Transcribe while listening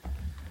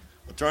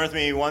Turn with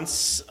me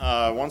once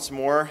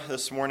more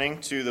this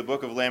morning to the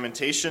book of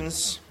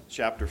Lamentations,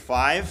 chapter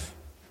 5.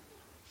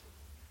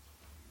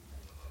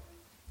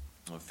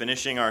 We're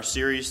finishing our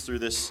series through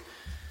this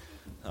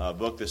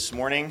book this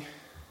morning,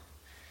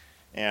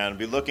 and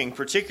be looking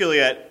particularly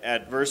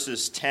at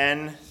verses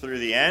 10 through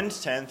the end,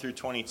 10 through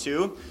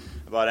 22.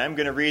 But I'm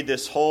going to read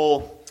this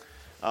whole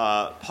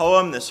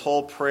poem, this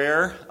whole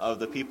prayer of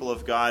the people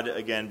of God,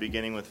 again,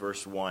 beginning with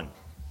verse 1.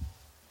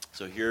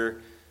 So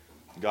hear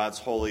God's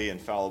holy,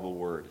 infallible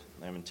word,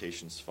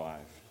 Lamentations 5.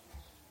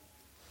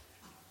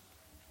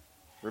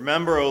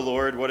 Remember, O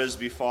Lord, what has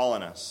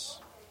befallen us.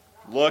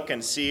 Look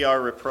and see our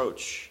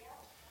reproach.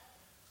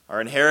 Our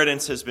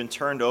inheritance has been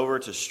turned over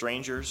to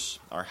strangers,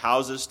 our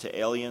houses to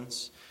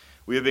aliens.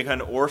 We have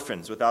become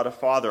orphans without a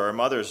father, our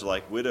mothers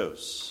like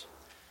widows.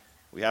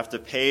 We have to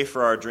pay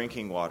for our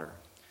drinking water.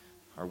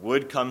 Our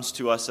wood comes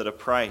to us at a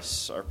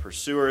price. Our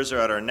pursuers are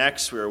at our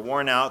necks. We are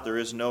worn out. There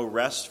is no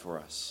rest for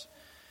us.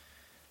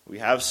 We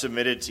have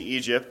submitted to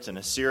Egypt and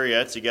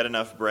Assyria to get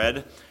enough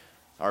bread.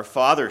 Our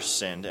fathers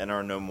sinned and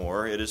are no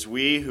more. It is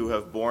we who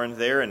have borne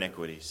their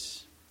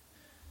iniquities.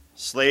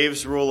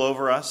 Slaves rule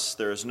over us.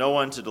 There is no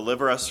one to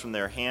deliver us from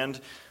their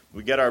hand.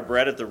 We get our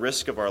bread at the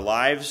risk of our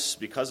lives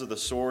because of the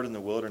sword in the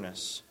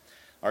wilderness.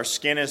 Our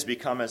skin has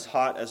become as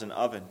hot as an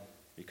oven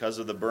because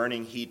of the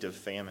burning heat of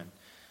famine.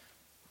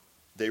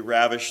 They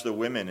ravish the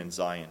women in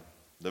Zion,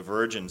 the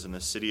virgins in the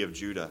city of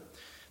Judah.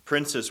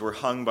 Princes were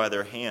hung by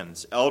their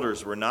hands.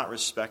 Elders were not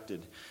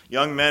respected.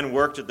 Young men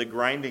worked at the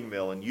grinding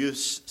mill, and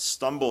youths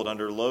stumbled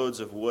under loads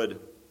of wood.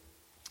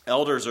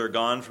 Elders are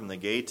gone from the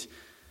gate,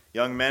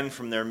 young men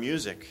from their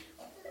music.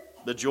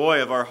 The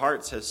joy of our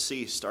hearts has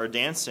ceased. Our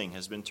dancing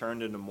has been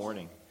turned into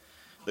mourning.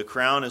 The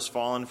crown has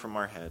fallen from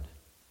our head.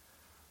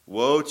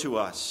 Woe to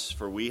us,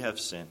 for we have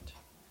sinned.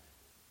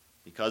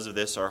 Because of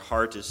this, our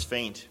heart is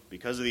faint.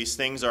 Because of these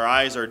things, our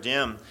eyes are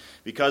dim.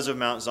 Because of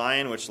Mount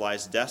Zion, which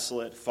lies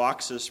desolate,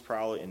 foxes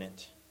prowl in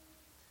it.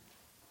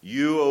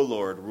 You, O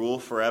Lord, rule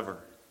forever.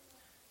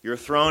 Your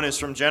throne is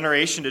from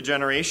generation to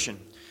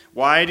generation.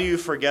 Why do you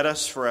forget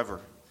us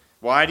forever?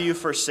 Why do you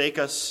forsake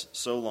us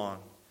so long?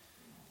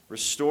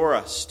 Restore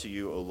us to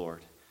you, O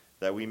Lord,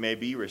 that we may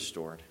be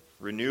restored.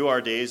 Renew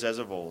our days as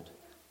of old,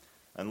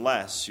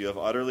 unless you have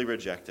utterly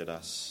rejected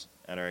us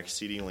and are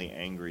exceedingly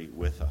angry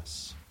with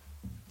us.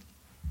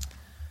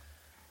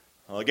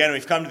 Well, again,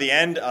 we've come to the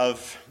end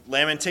of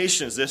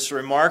Lamentations, this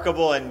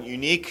remarkable and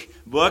unique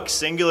book,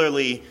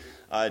 singularly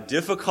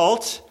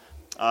difficult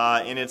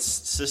in its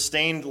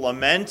sustained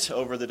lament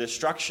over the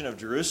destruction of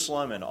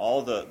Jerusalem and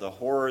all the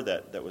horror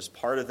that was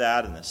part of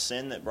that and the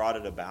sin that brought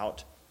it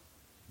about.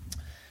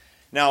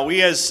 Now,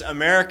 we as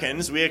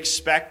Americans, we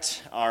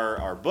expect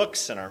our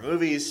books and our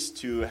movies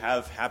to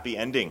have happy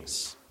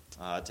endings,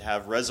 to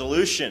have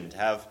resolution,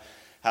 to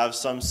have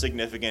some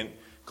significant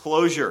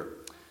closure.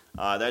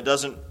 That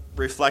doesn't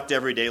reflect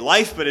everyday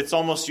life, but it's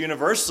almost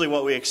universally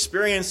what we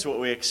experience, what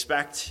we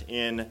expect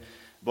in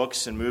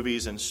books and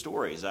movies and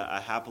stories,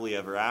 a happily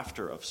ever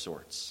after of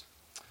sorts.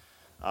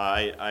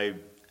 I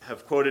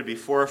have quoted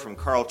before from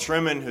Carl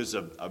Trueman, who's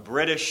a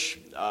British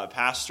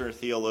pastor,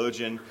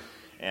 theologian,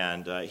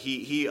 and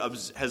he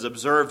has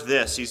observed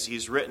this.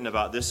 He's written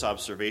about this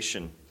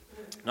observation,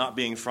 not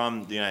being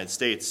from the United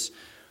States.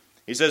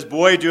 He says,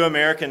 "Boy, do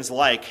Americans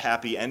like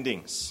happy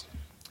endings."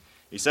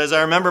 He says,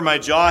 "I remember my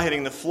jaw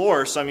hitting the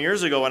floor some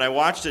years ago when I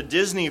watched a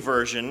Disney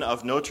version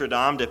of Notre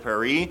Dame de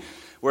Paris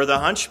where the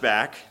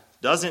hunchback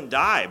doesn't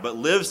die but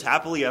lives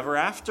happily ever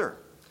after."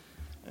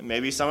 And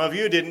maybe some of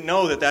you didn't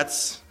know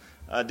that's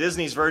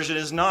Disney's version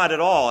is not at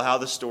all how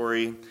the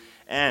story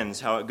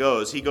ends, how it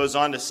goes. He goes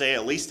on to say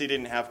at least he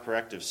didn't have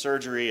corrective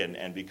surgery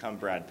and become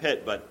Brad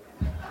Pitt, but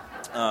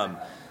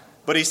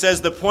he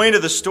says the point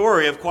of the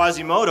story of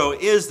Quasimodo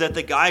is that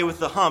the guy with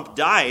the hump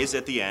dies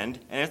at the end,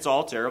 and it's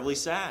all terribly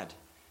sad.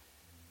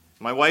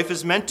 My wife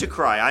is meant to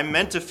cry. I'm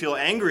meant to feel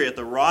angry at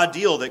the raw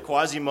deal that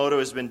Quasimodo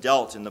has been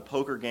dealt in the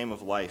poker game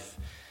of life.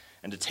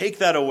 And to take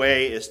that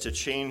away is to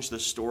change the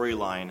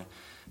storyline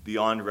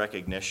beyond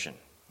recognition.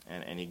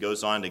 And he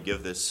goes on to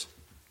give this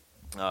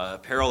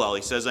parallel.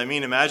 He says,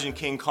 imagine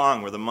King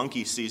Kong, where the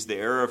monkey sees the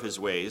error of his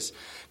ways,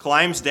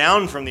 climbs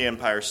down from the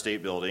Empire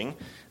State Building,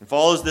 and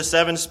follows the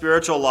 7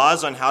 spiritual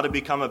laws on how to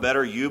become a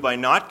better you by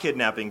not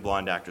kidnapping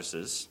blonde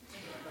actresses,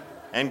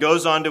 and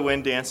goes on to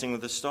win Dancing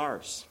with the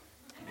Stars.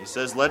 He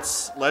says,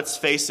 let's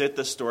face it,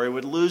 the story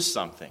would lose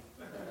something.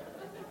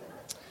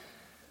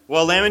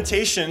 Well,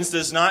 Lamentations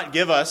does not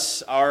give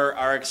us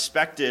our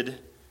expected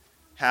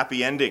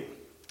happy ending.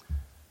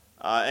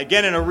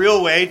 Again, in a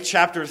real way,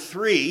 chapter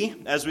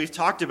 3, as we've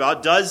talked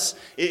about,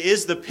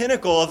 is the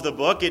pinnacle of the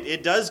book.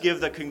 It does give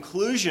the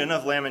conclusion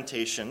of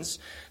Lamentations.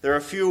 There are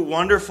a few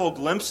wonderful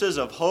glimpses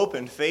of hope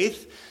and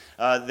faith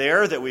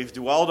there that we've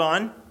dwelled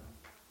on.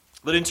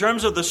 But in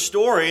terms of the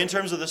story, in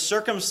terms of the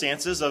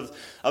circumstances of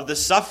the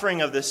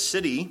suffering of this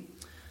city,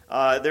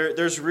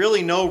 there's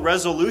really no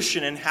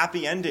resolution and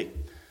happy ending.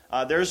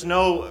 There's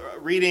no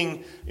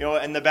reading,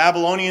 and the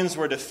Babylonians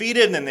were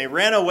defeated, and then they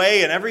ran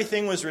away, and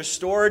everything was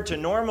restored to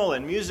normal,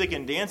 and music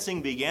and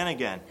dancing began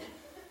again.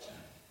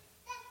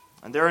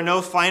 And there are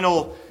no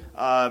final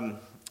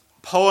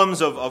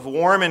poems of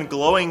warm and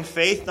glowing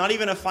faith, not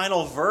even a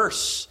final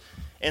verse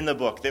in the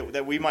book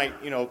that we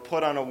might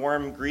put on a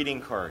warm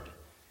greeting card.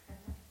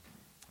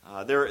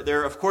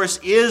 There, of course,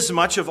 is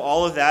much of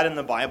all of that in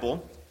the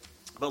Bible,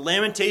 but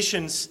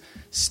Lamentations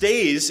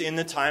stays in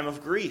the time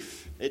of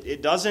grief.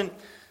 It doesn't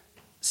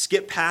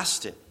skip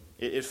past it.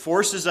 It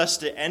forces us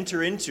to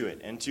enter into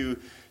it and to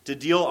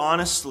deal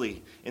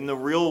honestly in the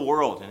real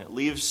world, and it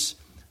leaves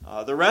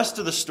the rest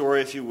of the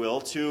story, if you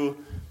will, to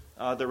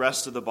the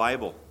rest of the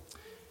Bible.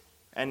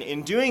 And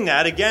in doing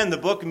that, again, the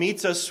book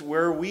meets us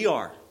where we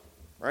are,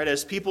 right?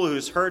 As people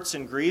whose hurts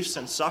and griefs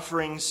and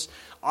sufferings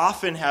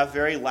often have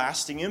very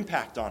lasting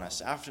impact on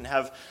us, often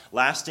have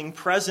lasting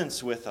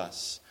presence with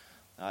us,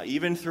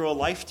 even through a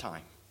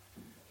lifetime.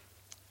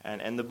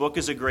 And the book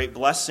is a great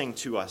blessing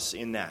to us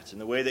in that, in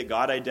the way that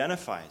God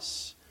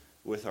identifies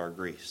with our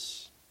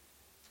griefs.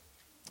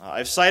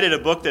 I've cited a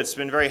book that's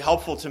been very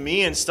helpful to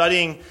me in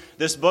studying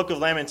this book of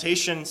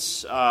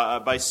Lamentations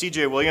by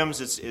C.J.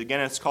 Williams.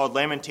 It's called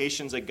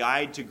Lamentations, A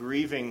Guide to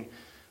Grieving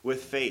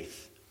with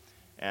Faith.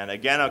 And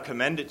again, I'll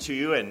commend it to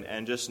you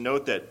and just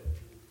note that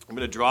I'm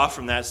going to draw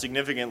from that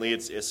significantly.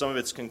 It's some of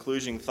its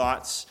concluding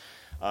thoughts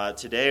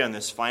today on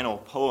this final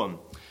poem.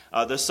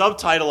 The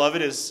subtitle of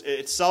it is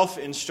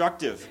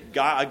self-instructive,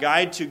 A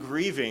Guide to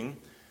Grieving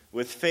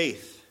with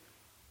Faith.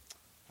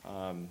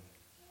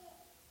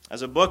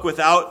 As a book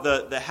without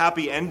the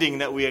happy ending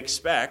that we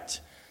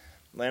expect,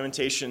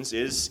 Lamentations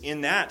is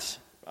in that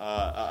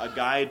a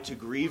guide to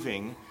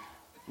grieving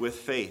with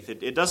faith.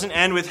 It doesn't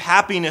end with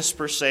happiness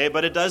per se,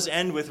 but it does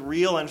end with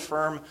real and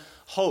firm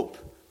hope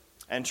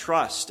and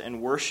trust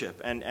and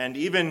worship, and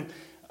even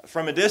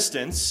from a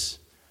distance,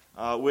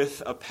 with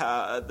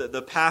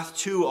the path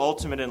to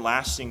ultimate and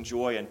lasting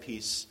joy and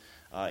peace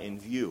in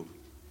view.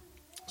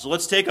 So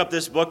let's take up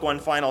this book one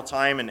final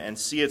time and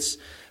see its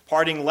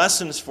parting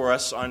lessons for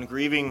us on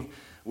grieving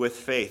with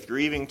faith,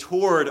 grieving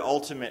toward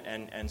ultimate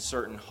and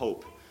certain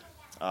hope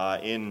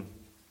in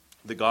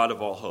the God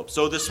of all hope.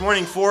 So this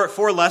morning,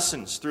 four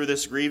lessons through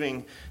this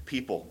grieving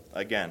people.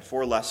 Again,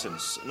 4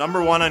 lessons.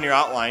 Number 1 on your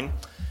outline,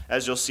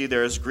 as you'll see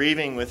there, is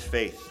grieving with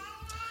faith.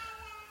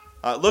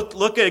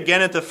 Look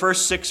again at the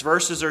first 6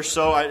 verses or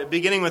so,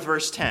 beginning with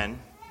verse 10,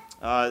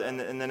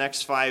 and the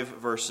next 5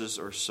 verses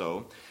or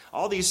so.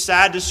 All these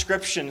sad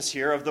descriptions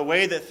here of the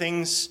way that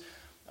things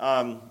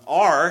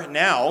are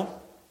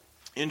now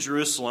in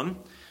Jerusalem.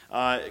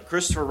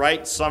 Christopher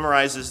Wright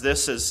summarizes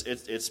this as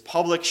it's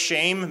public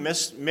shame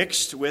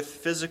mixed with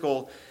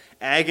physical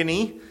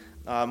agony,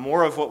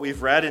 more of what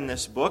we've read in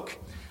this book.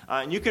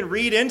 And you can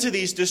read into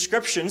these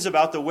descriptions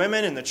about the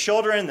women and the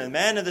children, the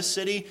men of the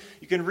city.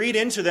 You can read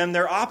into them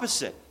their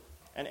opposite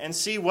and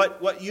see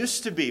what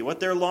used to be, what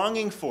they're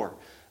longing for.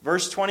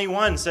 Verse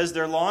 21 says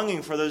they're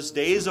longing for those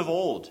days of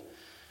old.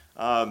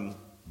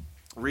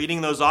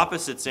 Reading those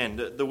opposites in.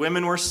 The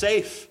women were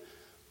safe.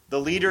 The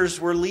leaders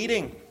were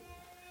leading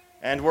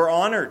and were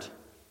honored.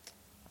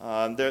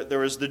 There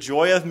was the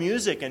joy of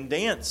music, and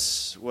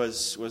dance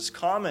was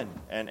common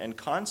and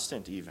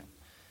constant even.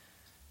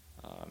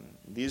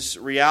 These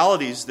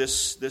realities,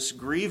 this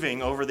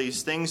grieving over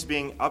these things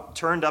being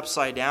turned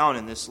upside down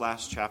in this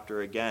last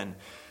chapter again,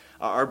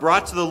 are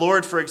brought to the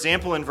Lord, for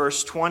example, in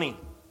verse 20.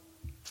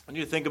 I need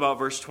to think about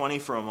verse 20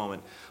 for a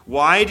moment.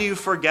 Why do you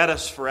forget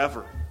us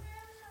forever?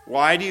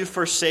 Why do you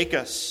forsake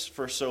us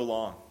for so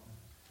long?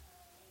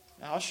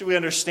 How should we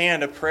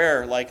understand a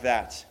prayer like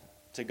that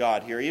to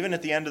God here, even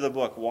at the end of the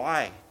book?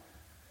 Why?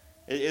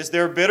 Is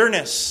there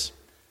bitterness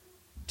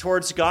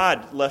towards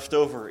God left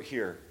over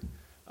here?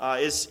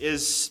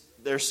 Is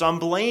there some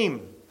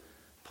blame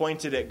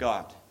pointed at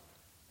God?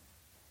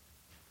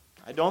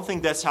 I don't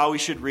think that's how we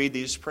should read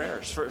these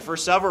prayers for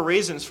several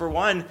reasons. For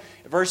one,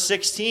 verse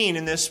 16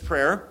 in this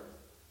prayer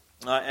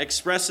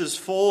expresses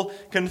full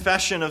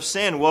confession of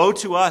sin. Woe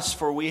to us,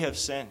 for we have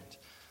sinned.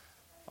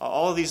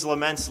 All of these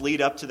laments lead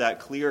up to that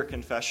clear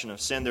confession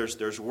of sin.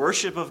 There's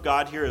worship of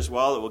God here as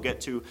well that we'll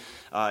get to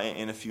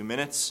in a few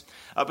minutes.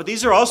 But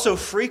these are also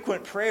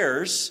frequent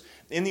prayers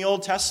in the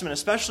Old Testament,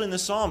 especially in the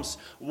Psalms.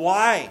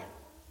 Why?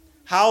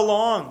 How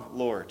long,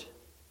 Lord?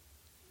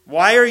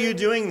 Why are you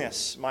doing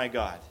this, my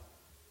God?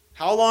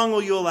 How long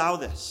will you allow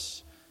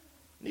this?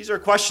 These are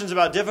questions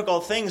about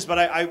difficult things, but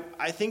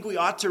I think we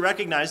ought to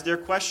recognize they're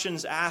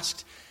questions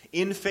asked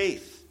in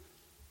faith.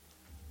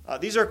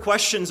 These are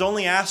questions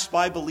only asked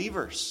by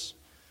believers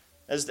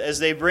as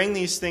they bring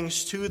these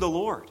things to the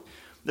Lord.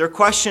 They're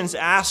questions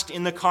asked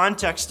in the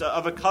context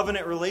of a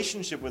covenant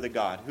relationship with a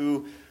God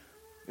who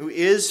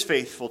is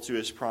faithful to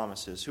his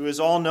promises, who is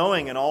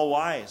all-knowing and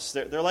all-wise.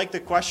 They're like the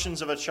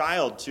questions of a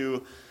child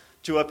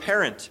to a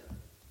parent.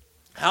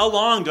 How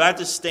long do I have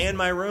to stay in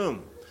my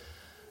room?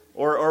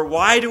 Or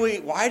why do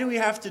we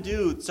have to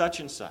do such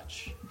and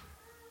such?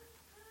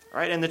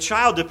 Right? And the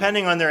child,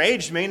 depending on their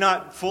age, may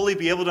not fully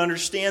be able to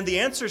understand the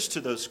answers to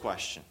those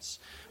questions.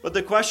 But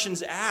the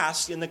questions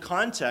asked in the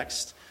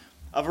context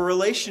of a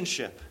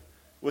relationship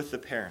with the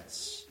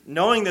parents,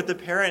 knowing that the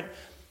parent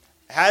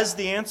has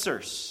the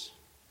answers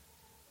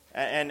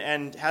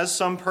and has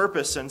some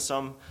purpose and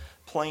some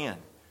plan.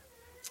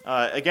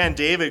 Again,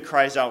 David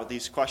cries out with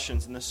these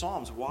questions in the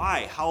Psalms.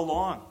 Why? How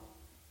long?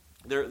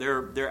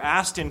 They're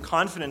asked in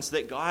confidence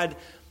that God,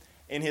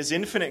 in his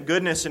infinite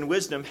goodness and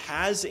wisdom,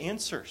 has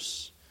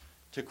answers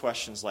to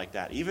questions like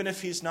that, even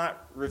if he's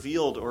not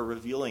revealed or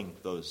revealing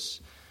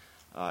those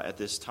at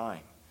this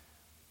time.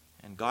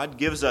 And God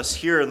gives us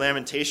here in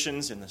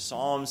Lamentations, in the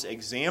Psalms,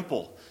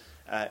 example,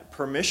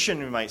 permission,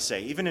 we might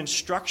say, even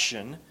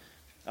instruction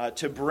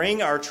to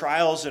bring our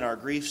trials and our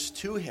griefs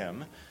to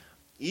him,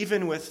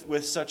 even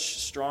with such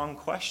strong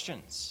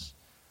questions.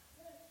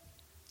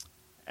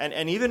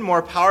 And even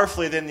more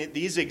powerfully than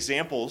these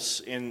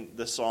examples in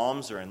the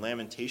Psalms or in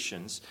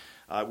Lamentations,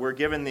 we're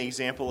given the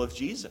example of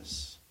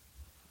Jesus.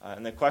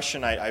 And the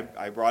question,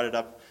 I brought it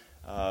up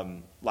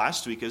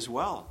last week as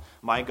well.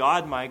 My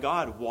God,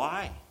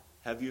 why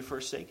have you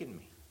forsaken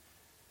me?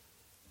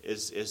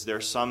 Is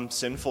there some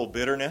sinful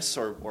bitterness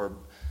or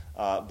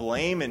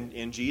blame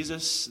in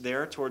Jesus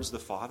there towards the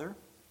Father?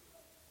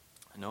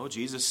 No,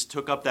 Jesus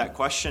took up that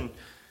question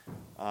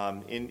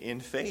in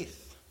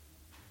faith.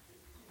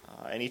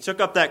 And he took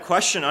up that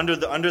question under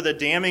the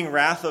damning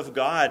wrath of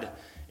God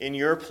in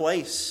your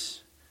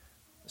place,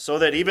 so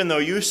that even though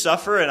you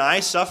suffer and I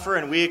suffer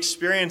and we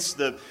experience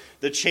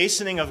the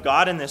chastening of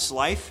God in this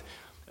life,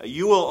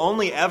 you will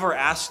only ever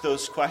ask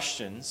those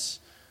questions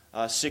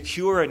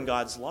secure in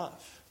God's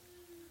love.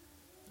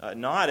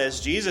 Not as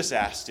Jesus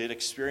asked it,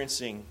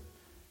 experiencing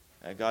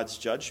God's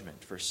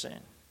judgment for sin.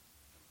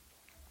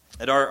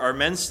 At our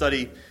men's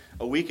study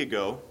a week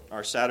ago,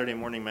 our Saturday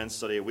morning men's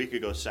study a week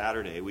ago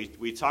Saturday,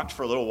 we talked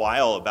for a little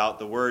while about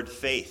the word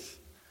faith.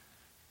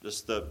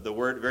 Just the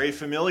word, very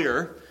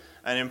familiar,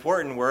 an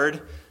important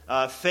word,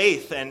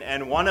 faith.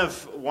 And one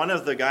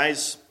of the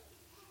guys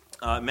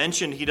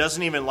mentioned he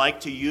doesn't even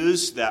like to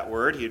use that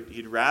word.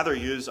 He'd rather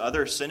use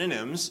other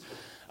synonyms,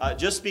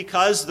 just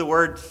because the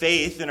word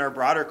faith in our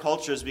broader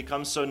culture has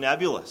become so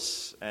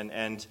nebulous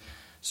and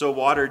so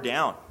watered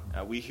down.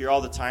 We hear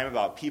all the time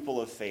about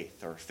people of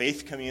faith or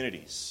faith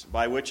communities,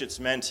 by which it's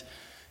meant,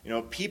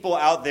 people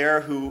out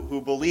there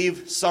who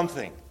believe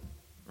something,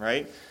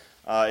 right?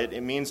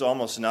 It means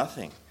almost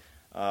nothing.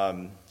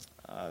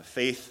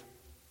 Faith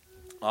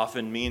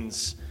often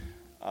means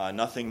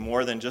nothing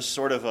more than just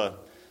sort of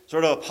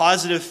a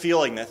positive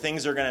feeling that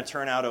things are going to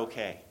turn out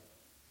okay,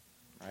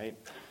 right?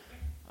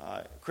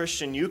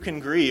 Christian, you can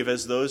grieve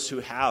as those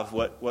who have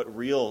what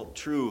real,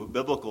 true,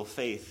 biblical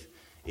faith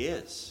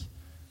is.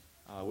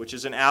 Which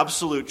is an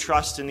absolute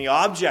trust in the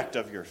object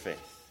of your faith,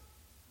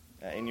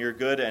 in your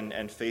good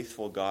and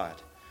faithful God.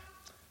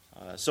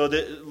 So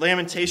the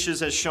Lamentations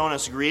has shown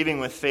us grieving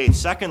with faith.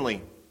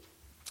 Secondly,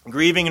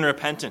 grieving in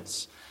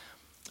repentance.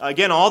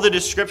 Again, all the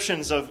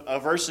descriptions of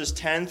verses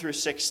 10 through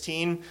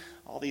 16,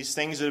 all these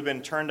things that have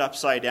been turned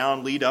upside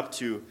down lead up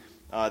to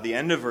the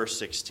end of verse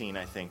 16,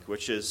 I think,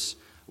 which is,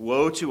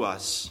 woe to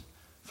us,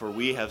 for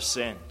we have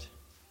sinned.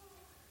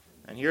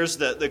 And here's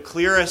the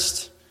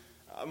clearest,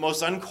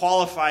 most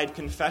unqualified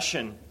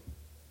confession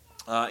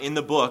in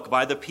the book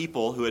by the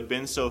people who had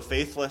been so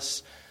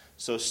faithless,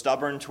 so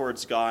stubborn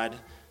towards God,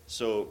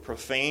 so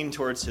profane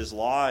towards his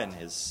law and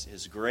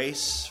his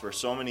grace for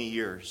so many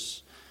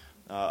years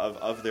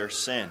of their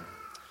sin.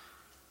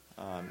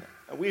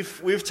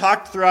 We've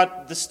talked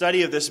throughout the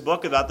study of this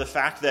book about the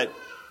fact that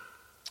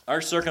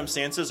our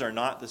circumstances are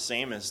not the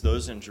same as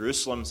those in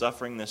Jerusalem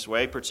suffering this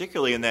way,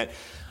 particularly in that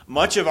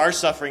much of our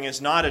suffering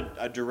is not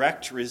a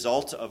direct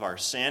result of our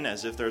sin,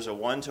 as if there's a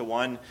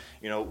one-to-one,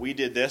 we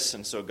did this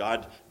and so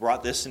God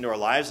brought this into our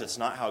lives. That's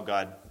not how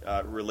God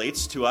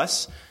relates to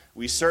us.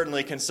 We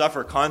certainly can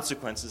suffer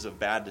consequences of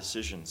bad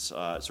decisions,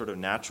 sort of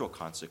natural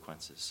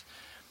consequences.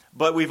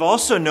 But we've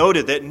also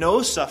noted that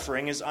no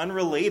suffering is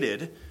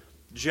unrelated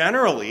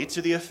generally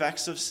to the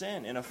effects of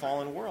sin in a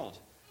fallen world.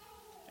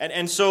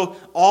 And so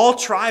all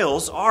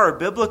trials are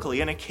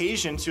biblically an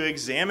occasion to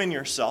examine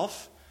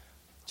yourself,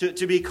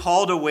 to be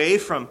called away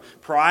from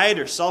pride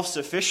or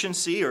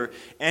self-sufficiency or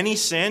any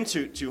sin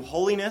to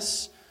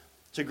holiness,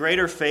 to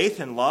greater faith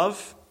and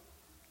love.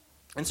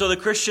 And so the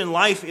Christian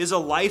life is a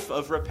life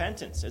of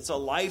repentance. It's a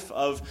life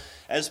of,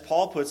 as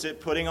Paul puts it,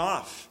 putting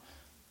off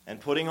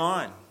and putting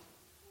on.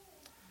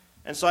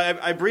 And so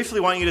I briefly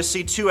want you to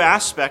see two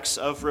aspects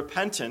of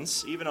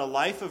repentance, even a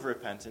life of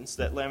repentance,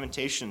 that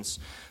Lamentations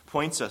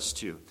points us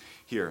to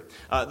here.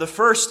 The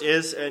first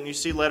is, and you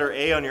see letter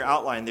A on your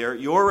outline there,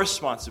 your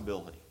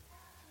responsibility.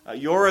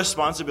 Your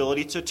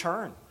responsibility to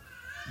turn.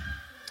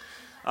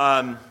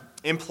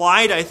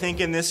 Implied, I think,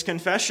 in this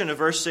confession of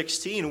verse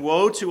 16,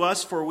 woe to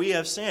us for we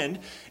have sinned,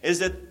 is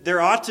that there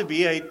ought to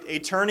be a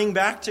turning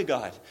back to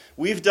God.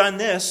 We've done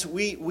this,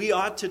 we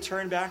ought to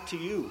turn back to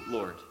you,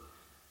 Lord.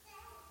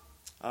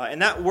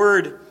 And that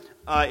word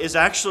is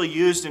actually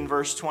used in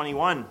verse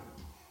 21.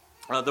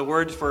 The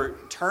word for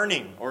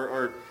turning,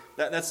 or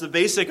that's the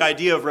basic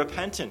idea of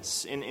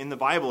repentance in the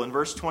Bible. In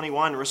verse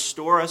 21,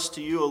 restore us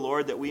to you, O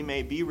Lord, that we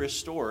may be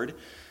restored,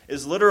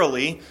 is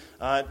literally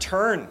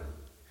turn,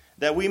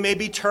 that we may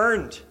be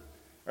turned,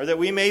 or that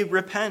we may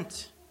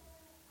repent.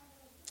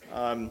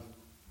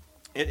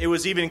 It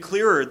was even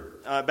clearer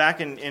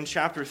back in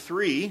chapter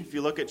 3, if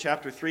you look at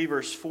chapter 3,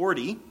 verse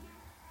 40,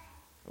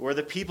 where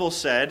the people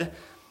said,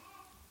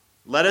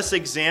 "Let us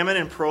examine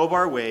and probe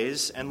our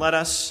ways, and let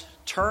us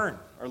turn,"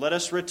 or let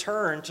us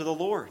return to the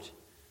Lord.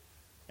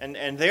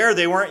 And there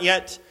they weren't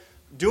yet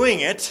doing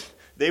it.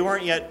 They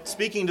weren't yet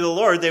speaking to the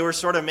Lord. They were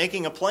sort of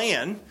making a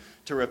plan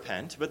to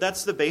repent. But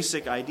that's the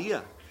basic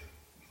idea.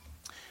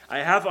 I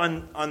have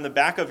on the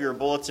back of your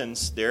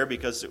bulletins there,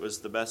 because it was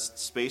the best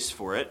space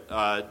for it,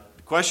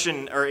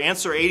 question or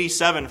answer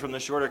 87 from the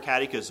Shorter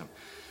Catechism,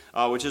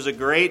 which is a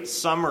great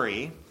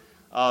summary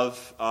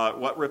of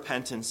what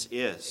repentance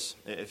is.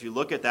 If you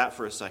look at that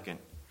for a second,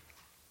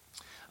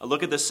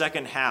 look at the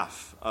second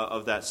half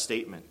of that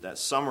statement, that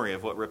summary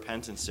of what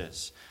repentance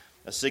is.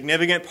 A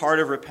significant part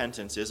of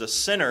repentance is a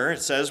sinner,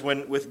 it says,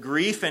 when with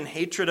grief and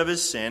hatred of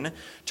his sin,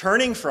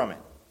 turning from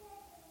it.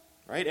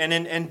 Right? And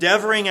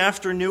endeavoring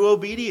after new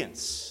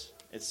obedience,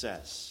 it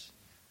says.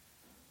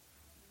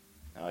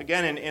 Now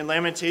again, in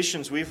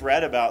Lamentations, we've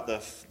read about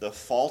the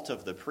fault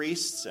of the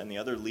priests and the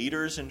other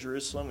leaders in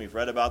Jerusalem. We've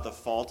read about the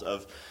fault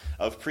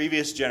of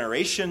previous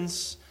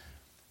generations.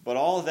 But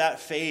all of that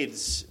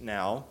fades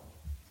now.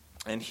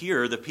 And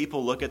here, the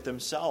people look at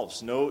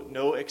themselves.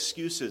 No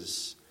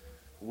excuses.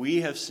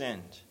 We have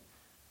sinned.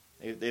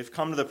 They've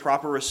come to the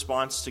proper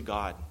response to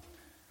God.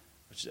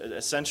 Which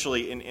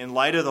essentially, in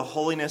light of the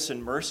holiness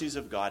and mercies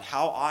of God,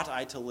 how ought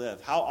I to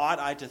live? How ought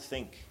I to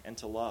think and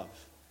to love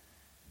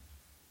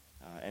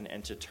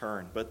and to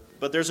turn?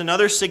 But there's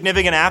another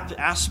significant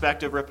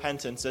aspect of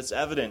repentance that's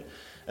evident,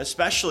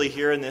 especially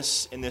here in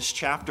this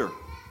chapter.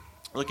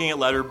 Looking at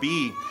letter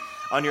B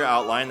on your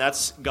outline,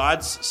 that's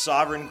God's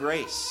sovereign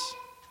grace.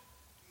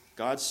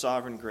 God's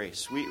sovereign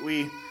grace.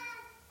 We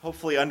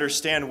hopefully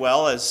understand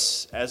well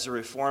as a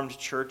Reformed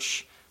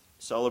church,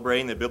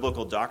 celebrating the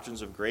biblical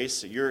doctrines of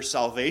grace, your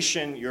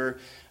salvation,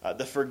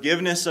 the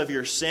forgiveness of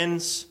your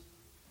sins,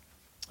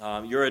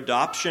 your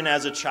adoption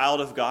as a child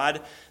of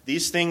God.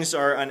 These things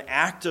are an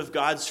act of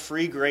God's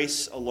free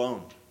grace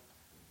alone.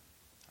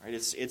 Right?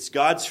 It's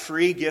God's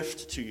free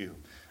gift to you.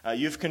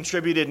 You've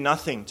contributed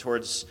nothing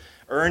towards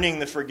earning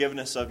the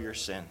forgiveness of your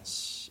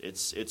sins.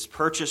 It's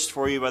purchased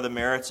for you by the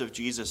merits of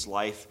Jesus'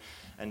 life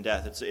and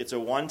death. It's a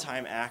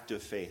one-time act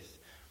of faith.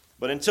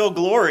 But until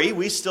glory,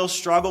 we still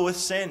struggle with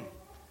sin.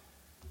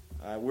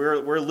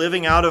 We're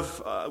living out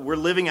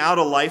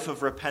a life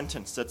of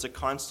repentance. That's a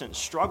constant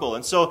struggle.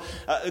 And so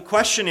the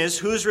question is,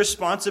 whose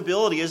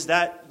responsibility is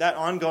that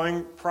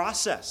ongoing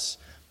process?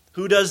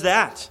 Who does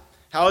that?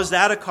 How is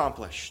that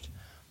accomplished?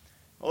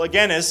 Well,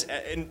 again, as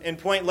in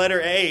point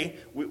letter A,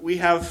 we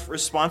have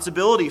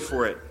responsibility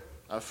for it,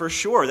 for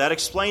sure. That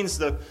explains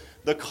the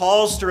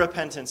calls to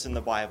repentance in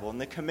the Bible and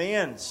the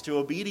commands to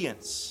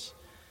obedience.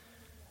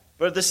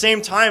 But at the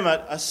same time,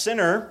 a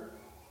sinner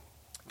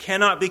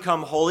cannot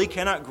become holy,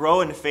 cannot grow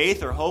in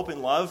faith or hope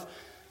and love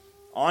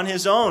on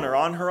his own or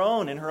on her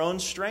own, in her own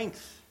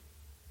strength.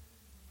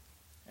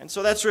 And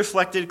so that's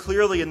reflected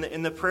clearly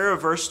in the prayer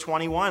of verse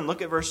 21.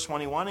 Look at verse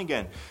 21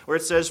 again, where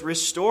it says,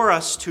 "Restore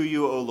us to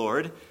you, O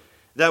Lord,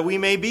 that we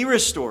may be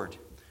restored."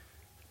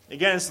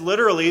 Again, it's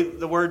literally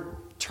the word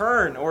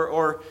turn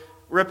or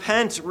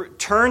repent.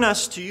 Turn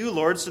us to you,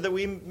 Lord, so that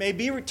we may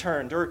be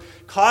returned, or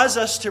cause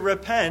us to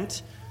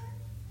repent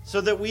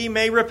so that we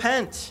may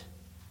repent.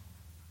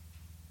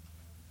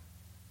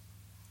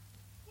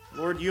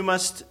 Lord, you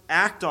must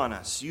act on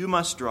us. You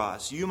must draw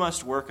us. You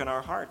must work in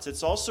our hearts.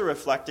 It's also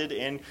reflected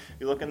in,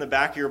 you look in the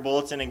back of your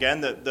bulletin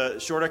again, the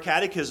Shorter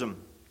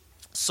Catechism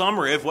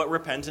summary of what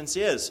repentance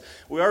is.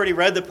 We already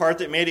read the part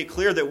that made it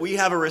clear that we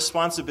have a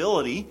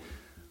responsibility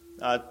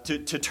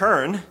to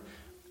turn.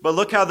 But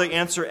look how the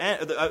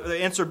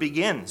answer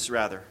begins,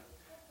 rather.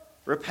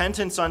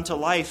 Repentance unto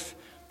life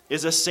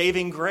is a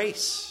saving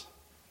grace.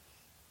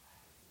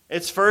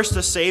 It's first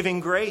a saving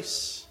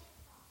grace.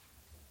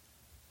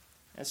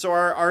 And so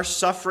our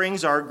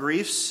sufferings, our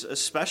griefs,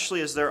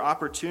 especially as they're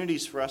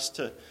opportunities for us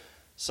to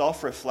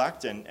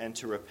self-reflect and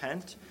to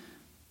repent,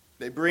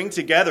 they bring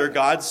together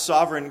God's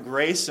sovereign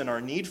grace and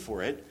our need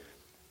for it,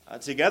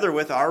 together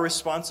with our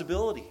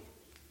responsibility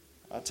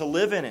to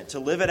live in it, to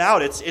live it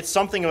out. It's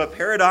something of a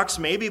paradox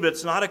maybe, but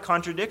it's not a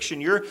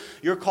contradiction.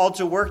 You're called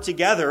to work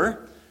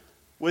together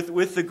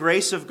with the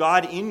grace of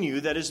God in you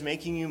that is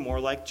making you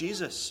more like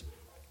Jesus.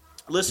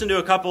 Listen to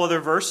a couple other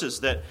verses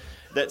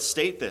that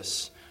state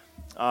this.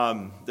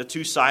 The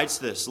two sides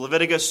to this.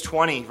 Leviticus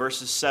 20,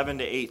 verses 7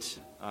 to 8.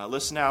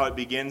 Listen how it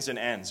begins and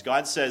ends.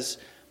 God says,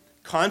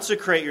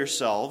 "Consecrate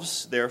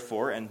yourselves,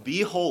 therefore, and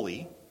be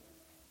holy,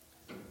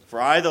 for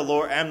I, the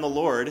Lord, am the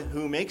Lord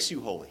who makes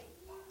you holy."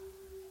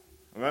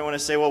 We might want to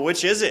say, well,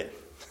 which is it?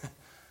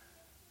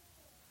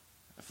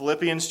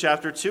 Philippians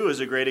chapter 2 is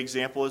a great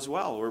example as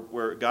well,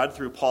 where God,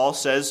 through Paul,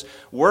 says,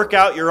 "Work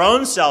out your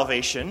own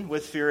salvation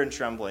with fear and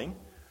trembling,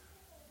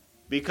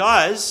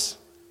 because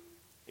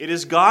it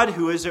is God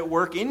who is at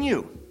work in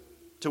you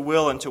to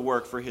will and to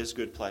work for his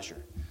good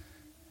pleasure."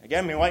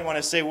 Again, we might want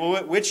to say,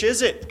 well, which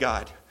is it,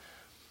 God?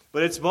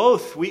 But it's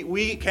both.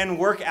 We can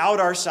work out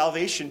our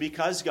salvation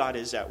because God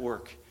is at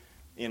work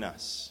in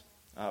us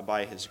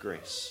by his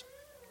grace.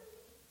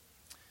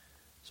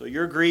 So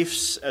your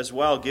griefs as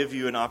well give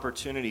you an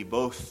opportunity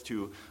both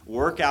to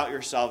work out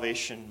your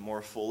salvation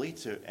more fully,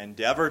 to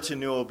endeavor to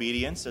new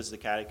obedience, as the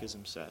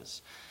Catechism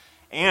says,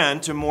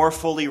 and to more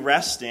fully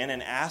rest in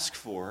and ask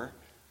for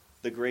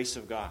the grace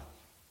of God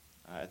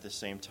at the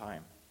same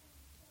time.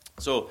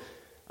 So,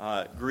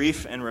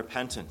 grief and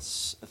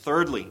repentance.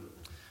 Thirdly,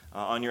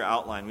 on your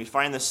outline, we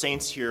find the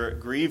saints here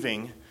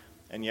grieving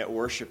and yet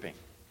worshiping.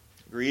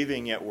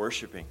 Grieving yet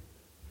worshiping.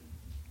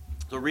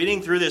 So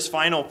reading through this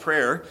final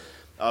prayer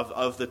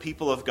of the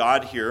people of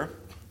God here,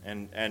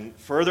 and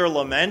further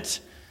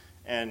lament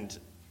and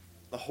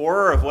the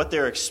horror of what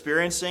they're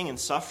experiencing and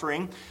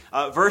suffering,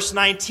 verse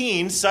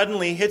 19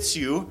 suddenly hits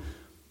you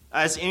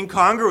as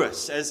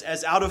incongruous,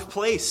 as out of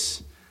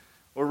place.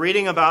 We're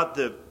reading about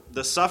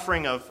the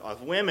suffering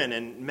of women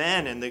and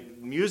men, and the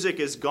music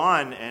is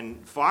gone,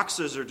 and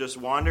foxes are just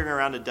wandering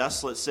around a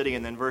desolate city.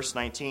 And then verse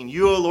 19,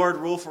 you, O Lord,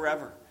 rule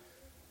forever.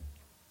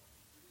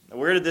 Now,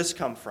 where did this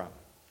come from?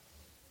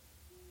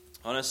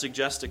 I want to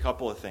suggest a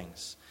couple of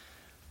things.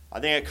 I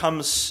think it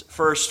comes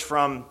first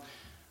from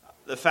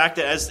the fact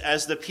that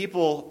as the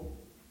people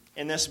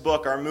in this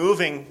book are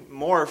moving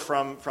more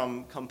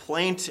from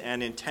complaint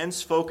and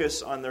intense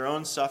focus on their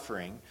own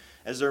suffering,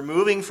 as they're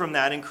moving from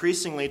that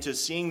increasingly to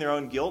seeing their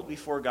own guilt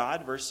before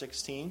God, verse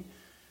 16,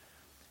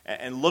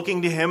 and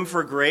looking to Him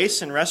for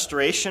grace and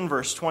restoration,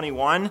 verse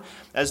 21,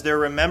 as they're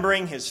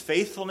remembering His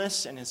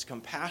faithfulness and His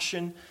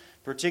compassion,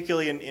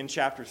 particularly in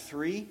chapter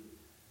 3,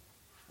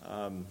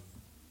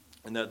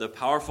 and the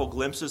powerful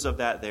glimpses of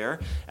that there.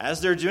 As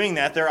they're doing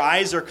that, their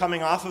eyes are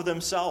coming off of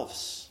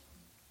themselves.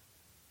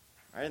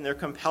 Right? And they're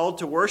compelled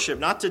to worship,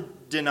 not to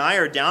deny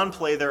or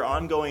downplay their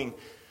ongoing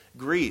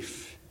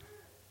grief.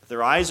 If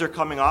their eyes are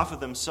coming off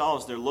of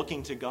themselves, they're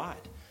looking to God.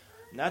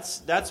 And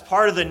that's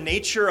part of the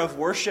nature of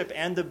worship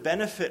and the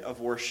benefit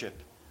of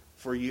worship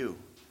for you,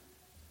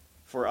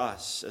 for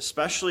us,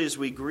 especially as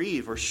we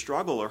grieve or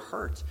struggle or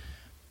hurt.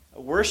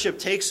 Worship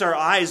takes our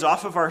eyes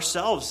off of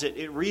ourselves.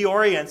 It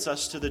reorients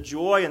us to the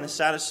joy and the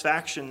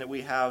satisfaction that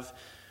we have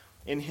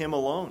in Him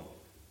alone.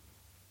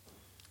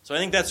 So I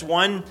think that's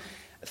one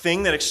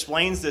thing that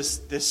explains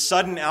this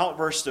sudden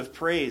outburst of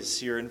praise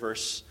here in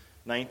verse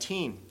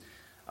 19.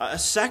 A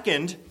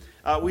second,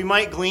 we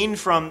might glean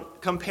from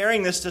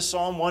comparing this to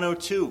Psalm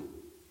 102.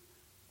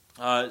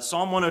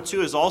 Psalm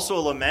 102 is also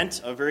a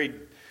lament, a very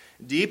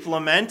deep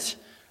lament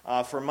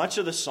for much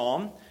of the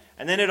psalm.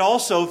 And then it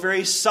also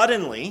very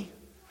suddenly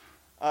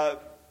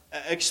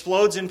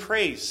explodes in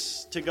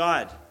praise to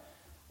God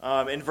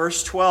in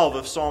verse 12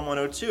 of Psalm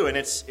 102. And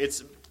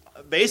it's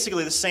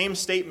basically the same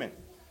statement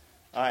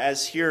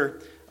as here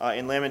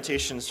in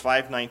Lamentations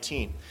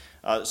 5:19.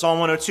 Psalm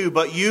 102,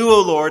 but you,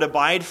 O Lord,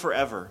 abide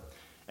forever,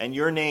 and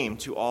your name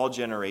to all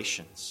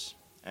generations.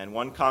 And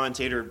one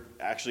commentator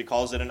actually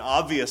calls it an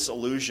obvious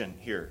allusion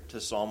here to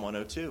Psalm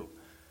 102.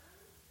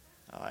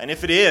 And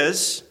if it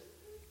is,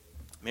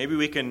 maybe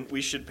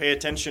we should pay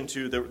attention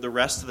to the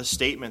rest of the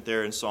statement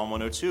there in Psalm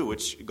 102,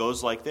 which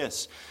goes like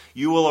this.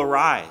 You will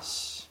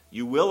arise,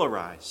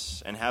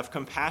 and have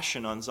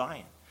compassion on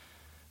Zion,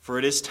 for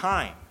it is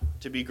time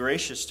to be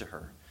gracious to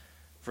her,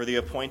 for the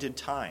appointed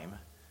time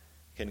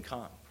can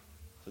come.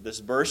 So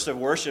this burst of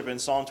worship in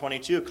Psalm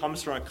 22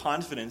 comes from a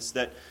confidence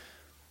that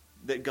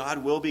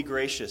God will be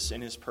gracious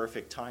in His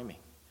perfect timing.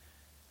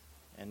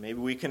 And maybe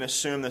we can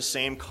assume the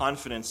same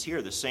confidence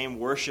here, the same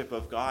worship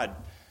of God,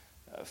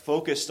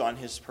 focused on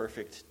His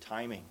perfect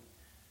timing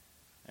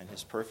and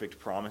His perfect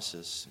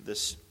promises.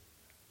 This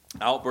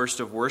outburst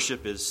of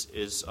worship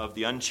is of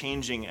the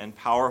unchanging and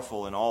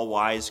powerful and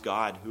all-wise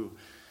God who,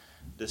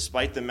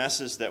 despite the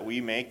messes that we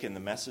make and the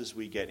messes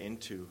we get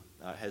into,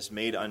 has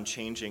made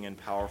unchanging and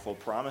powerful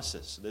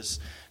promises.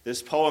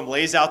 This poem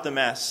lays out the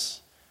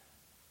mess,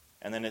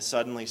 and then it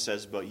suddenly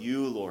says, but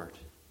you, Lord,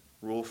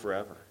 rule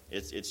forever.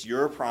 It's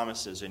your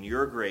promises and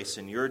your grace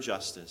and your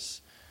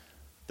justice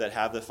that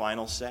have the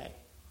final say,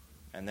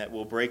 and that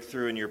will break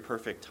through in your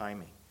perfect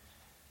timing.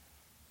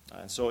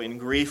 And so in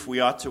grief,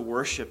 we ought to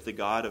worship the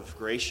God of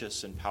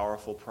gracious and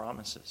powerful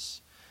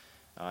promises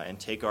and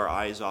take our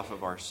eyes off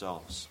of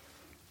ourselves.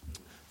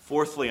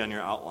 Fourthly, on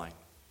your outline,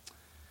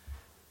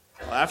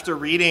 after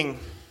reading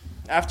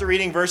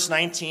verse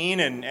 19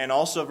 and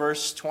also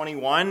verse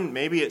 21,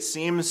 maybe it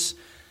seems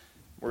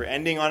we're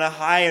ending on a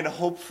high and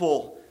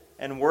hopeful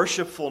and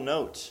worshipful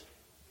note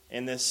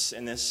in this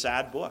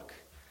sad book.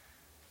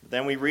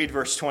 Then we read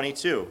verse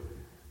 22.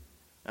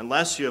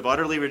 Unless you have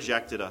utterly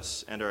rejected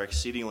us and are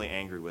exceedingly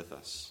angry with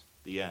us.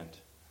 The end.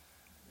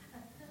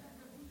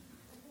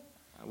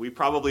 We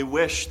probably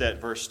wish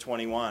that verse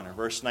 21 or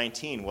verse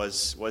 19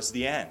 was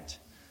the end.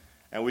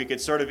 And we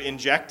could sort of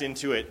inject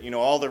into it,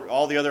 all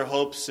the other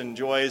hopes and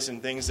joys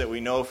and things that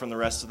we know from the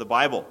rest of the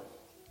Bible.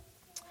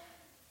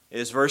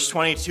 Is verse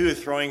 22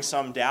 throwing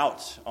some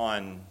doubt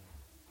on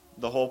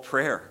the whole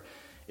prayer?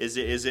 Is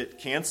it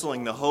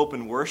canceling the hope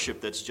and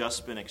worship that's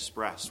just been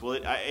expressed? Well,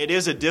 it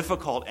is a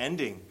difficult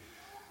ending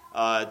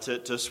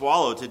to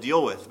swallow, to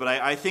deal with. But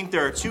I think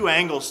there are two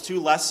angles,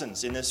 two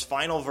lessons in this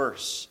final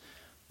verse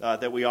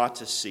that we ought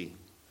to see.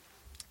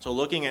 So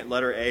looking at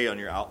letter A on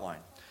your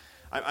outline.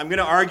 I'm going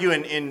to argue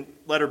in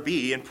letter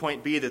B, in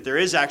point B, that there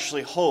is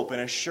actually hope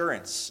and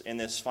assurance in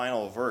this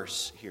final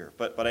verse here.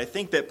 But I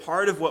think that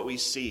part of what we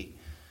see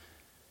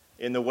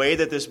in the way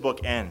that this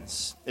book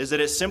ends is that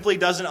it simply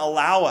doesn't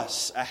allow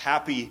us a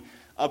happy,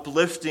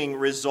 uplifting,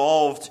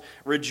 resolved,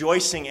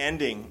 rejoicing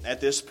ending at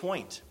this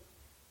point.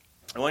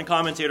 And one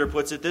commentator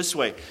puts it this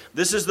way: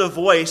 this is the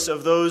voice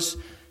of those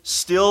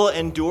still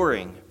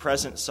enduring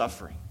present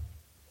suffering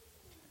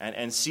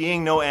and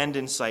seeing no end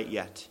in sight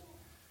yet.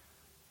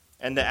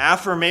 And the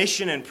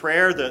affirmation and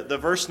prayer, the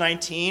verse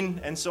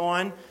 19 and so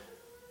on,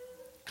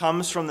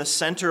 comes from the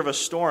center of a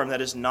storm that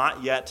is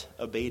not yet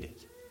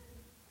abated.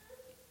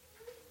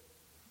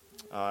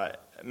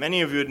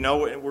 Many of you would know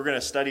we're going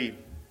to study,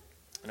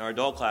 in our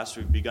adult class,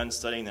 we've begun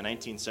studying the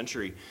 19th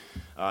century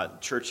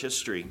church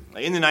history.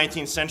 In the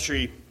 19th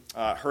century,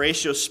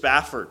 Horatio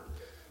Spafford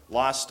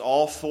lost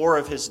all 4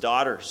 of his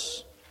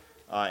daughters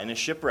in a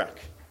shipwreck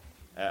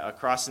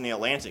crossing the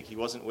Atlantic. He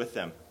wasn't with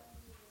them.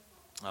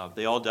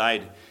 They all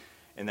died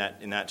in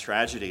that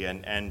tragedy.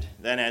 And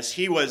then as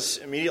he was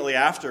immediately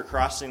after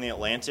crossing the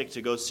Atlantic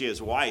to go see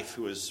his wife,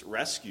 who was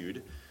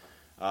rescued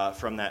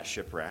from that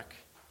shipwreck,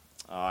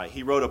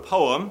 he wrote a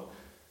poem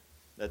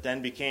that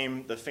then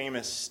became the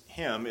famous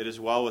hymn, "It Is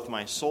Well With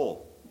My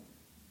Soul."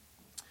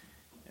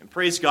 And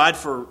praise God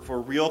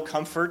for real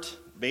comfort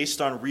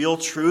based on real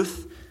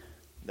truth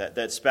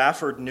that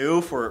Spafford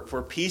knew,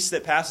 for peace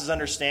that passes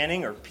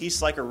understanding, or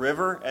peace like a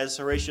river, as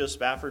Horatio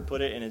Spafford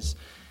put it in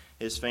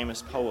his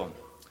famous poem.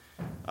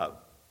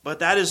 But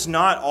that is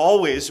not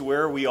always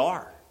where we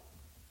are.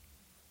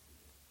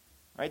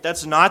 Right?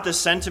 That's not the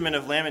sentiment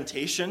of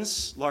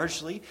Lamentations,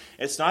 largely.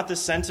 It's not the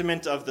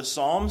sentiment of the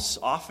Psalms,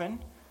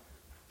 often,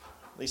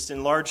 at least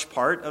in large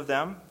part of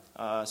them,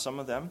 some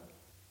of them.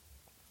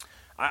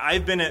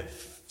 I've been at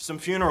some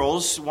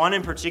funerals, one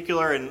in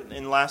particular in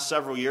the last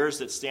several years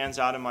that stands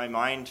out in my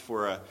mind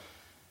for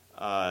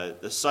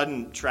the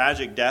sudden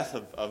tragic death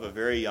of a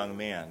very young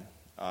man,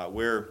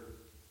 where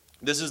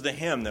this is the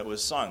hymn that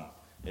was sung,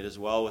 "It Is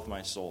Well With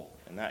My Soul."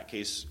 In that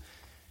case,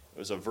 it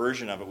was a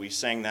version of it. We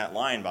sang that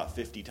line about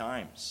 50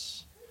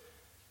 times.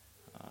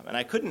 And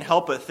I couldn't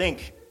help but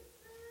think,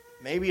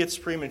 maybe it's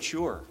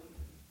premature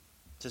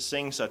to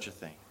sing such a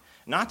thing.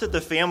 Not that the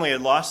family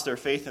had lost their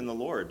faith in the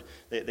Lord.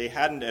 They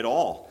hadn't at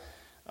all.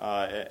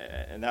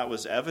 And that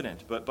was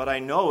evident. But I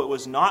know it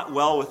was not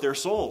well with their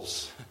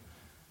souls.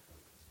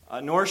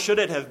 Nor should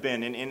it have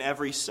been in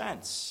every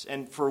sense.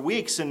 And for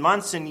weeks and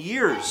months and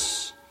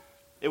years,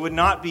 it would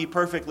not be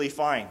perfectly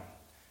fine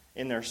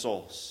in their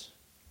souls,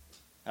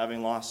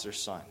 having lost their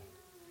son,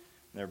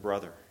 their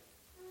brother.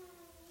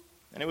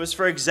 And it was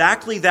for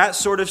exactly that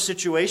sort of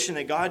situation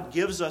that God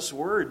gives us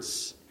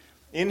words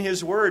in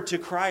His Word to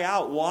cry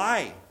out,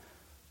 "Why?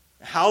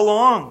 How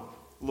long,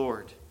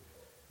 Lord?"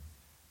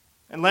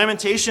 And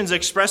Lamentations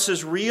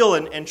expresses real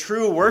and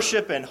true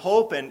worship and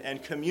hope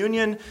and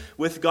communion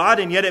with God,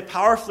 and yet it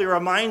powerfully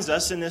reminds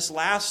us in this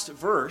last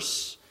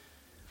verse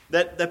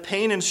that the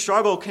pain and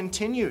struggle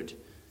continued.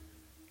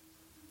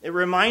 It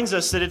reminds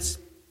us that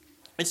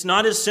it's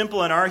not as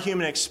simple in our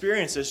human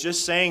experience as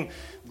just saying,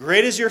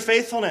 "Great is your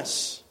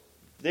faithfulness.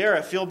 There,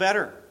 I feel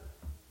better."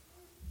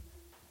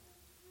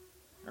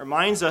 It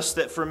reminds us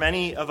that for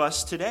many of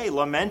us today,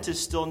 lament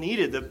is still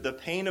needed. The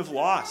pain of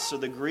loss or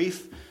the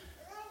grief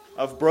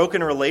of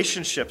broken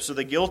relationships or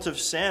the guilt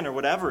of sin or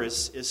whatever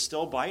is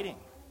still biting.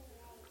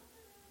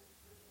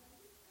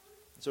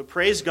 So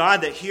praise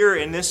God that here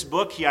in this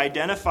book He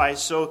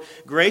identifies so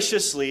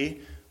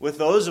graciously with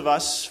those of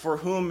us for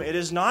whom it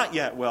is not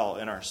yet well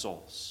in our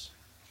souls.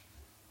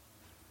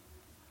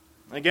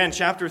 Again,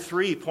 chapter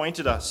 3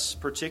 pointed us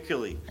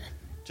particularly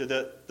to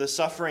the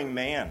suffering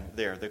man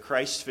there, the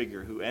Christ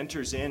figure who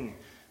enters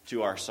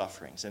into our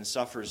sufferings and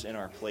suffers in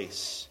our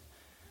place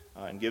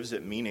and gives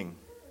it meaning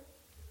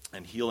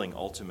and healing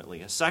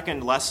ultimately. A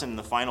second lesson in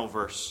the final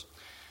verse,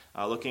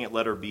 looking at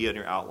letter B in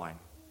your outline.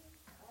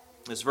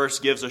 This verse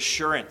gives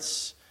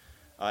assurance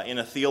in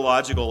a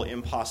theological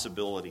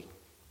impossibility,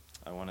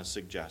 I want to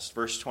suggest.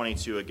 Verse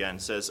 22 again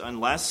says,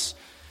 "Unless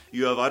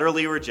you have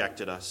utterly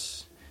rejected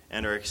us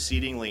and are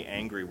exceedingly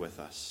angry with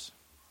us."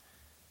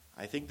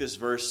 I think this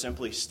verse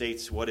simply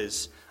states what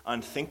is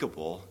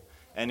unthinkable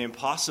and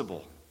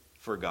impossible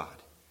for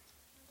God.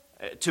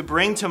 To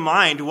bring to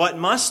mind what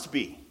must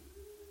be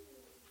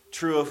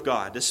true of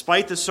God,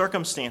 despite the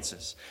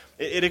circumstances.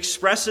 It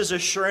expresses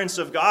assurance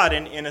of God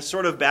in a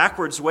sort of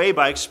backwards way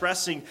by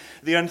expressing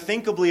the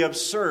unthinkably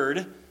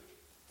absurd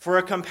for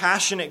a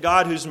compassionate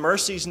God whose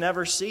mercies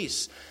never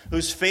cease,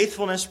 whose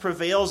faithfulness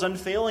prevails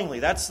unfailingly.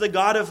 That's the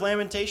God of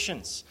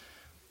Lamentations.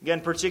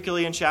 Again,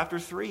 particularly in chapter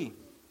 3.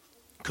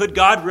 Could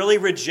God really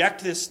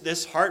reject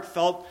this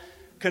heartfelt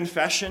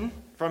confession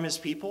from His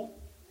people?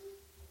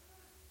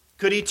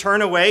 Could He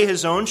turn away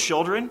His own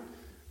children?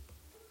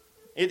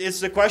 It's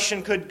the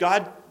question, could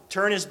God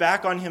turn His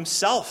back on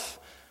Himself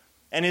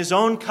and His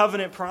own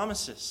covenant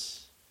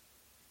promises?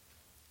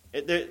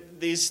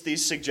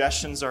 These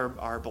suggestions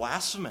are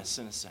blasphemous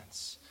in a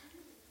sense.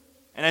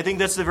 And I think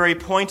that's the very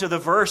point of the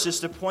verse, is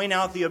to point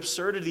out the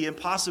absurdity,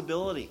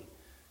 impossibility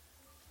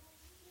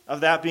of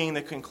that being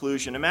the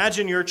conclusion.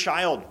 Imagine your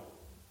child,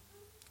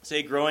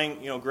 say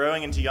growing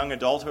into young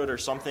adulthood or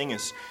something,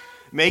 is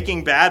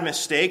making bad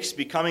mistakes,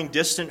 becoming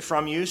distant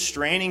from you,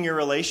 straining your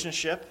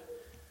relationship.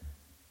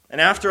 And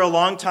after a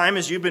long time,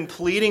 as you've been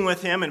pleading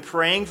with him and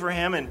praying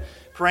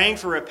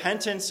for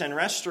repentance and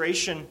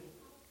restoration,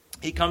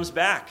 he comes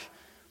back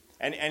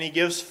and he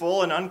gives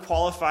full and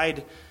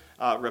unqualified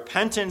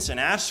repentance and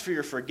asks for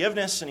your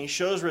forgiveness, and he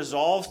shows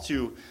resolve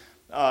to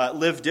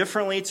live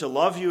differently, to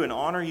love you and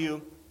honor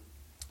you.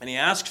 And he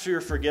asks for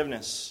your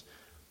forgiveness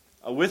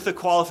with the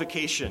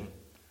qualification,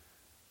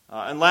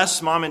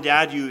 unless, Mom and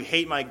Dad, you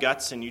hate my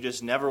guts and you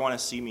just never want to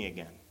see me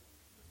again.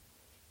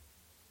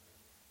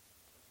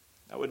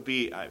 That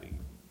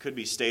could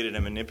be stated in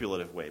a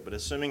manipulative way, but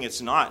assuming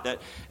it's not,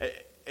 that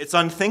it's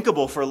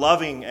unthinkable for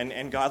loving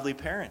and godly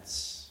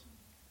parents.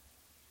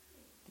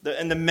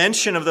 And the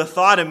mention of the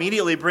thought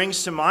immediately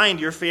brings to mind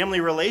your family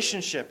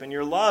relationship and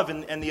your love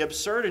and the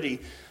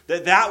absurdity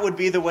that would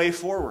be the way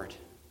forward.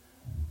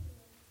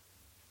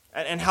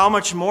 And how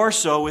much more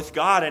so with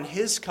God and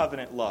his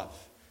covenant love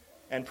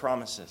and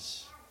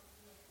promises,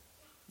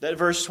 that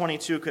verse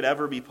 22 could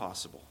ever be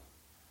possible.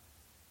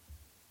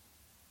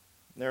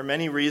 There are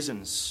many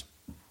reasons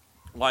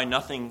why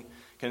nothing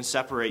can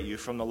separate you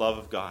from the love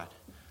of God,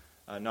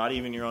 not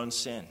even your own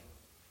sin.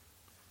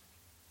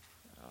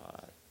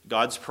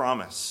 God's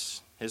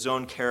promise, his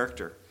own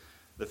character,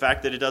 the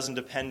fact that it doesn't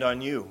depend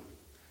on you,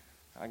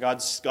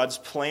 God's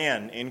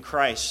plan in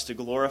Christ to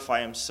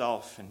glorify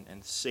himself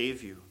and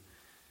save you.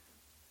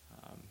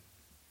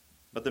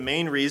 But the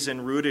main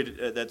reason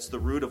that's the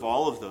root of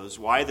all of those,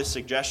 why the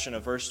suggestion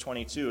of verse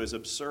 22 is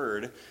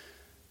absurd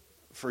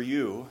for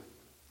you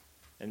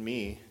and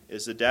me,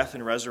 is the death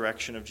and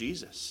resurrection of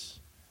Jesus.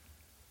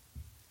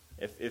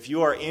 If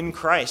you are in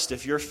Christ,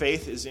 if your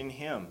faith is in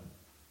him,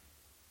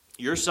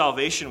 your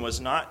salvation was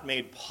not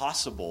made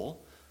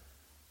possible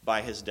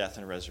by his death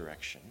and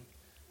resurrection.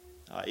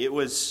 It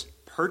was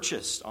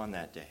purchased on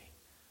that day.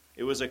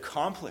 It was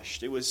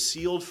accomplished. It was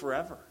sealed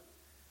forever.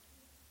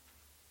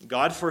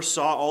 God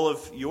foresaw all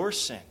of your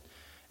sin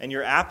and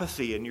your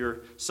apathy and your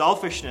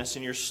selfishness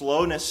and your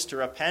slowness to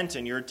repent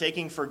and your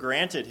taking for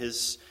granted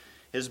his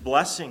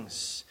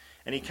blessings.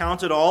 And he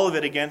counted all of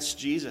it against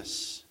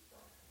Jesus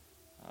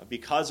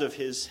because of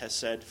his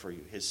hesed for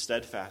you, his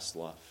steadfast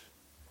love.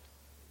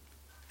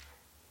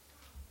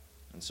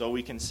 And so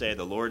we can say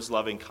the Lord's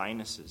loving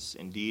kindnesses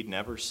indeed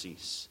never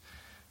cease,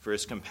 for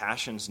his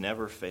compassions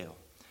never fail.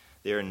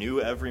 They are new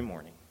every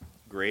morning.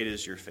 Great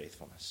is your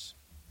faithfulness.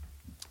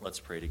 Let's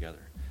pray together.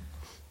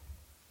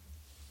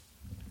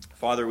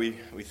 Father, we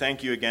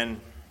thank you again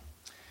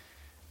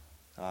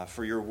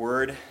for your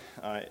word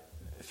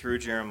through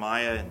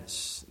Jeremiah and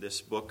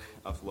this book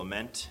of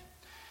lament.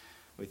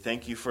 We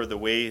thank you for the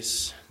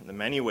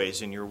many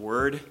ways in your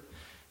word,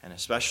 and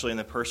especially in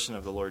the person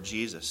of the Lord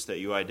Jesus, that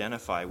you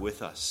identify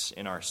with us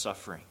in our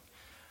suffering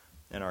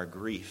and our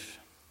grief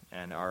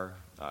and our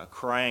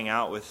crying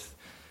out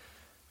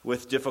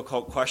with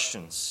difficult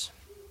questions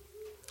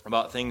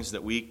about things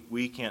that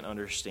we can't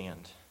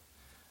understand,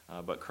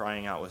 but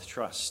crying out with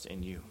trust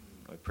in you.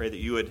 I pray that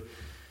you would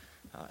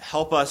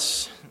help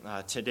us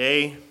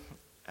today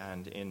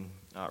and in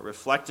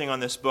reflecting on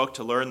this book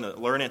to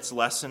learn its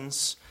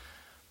lessons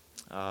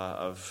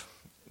of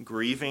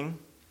grieving,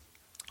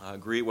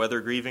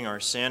 whether grieving our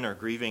sin or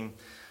grieving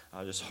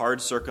just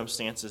hard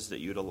circumstances that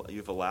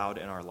you've allowed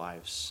in our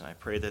lives. I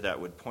pray that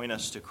would point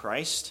us to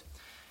Christ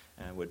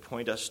and would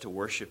point us to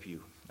worship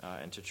you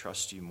and to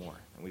trust you more.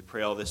 And we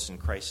pray all this in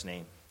Christ's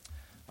name.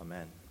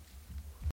 Amen.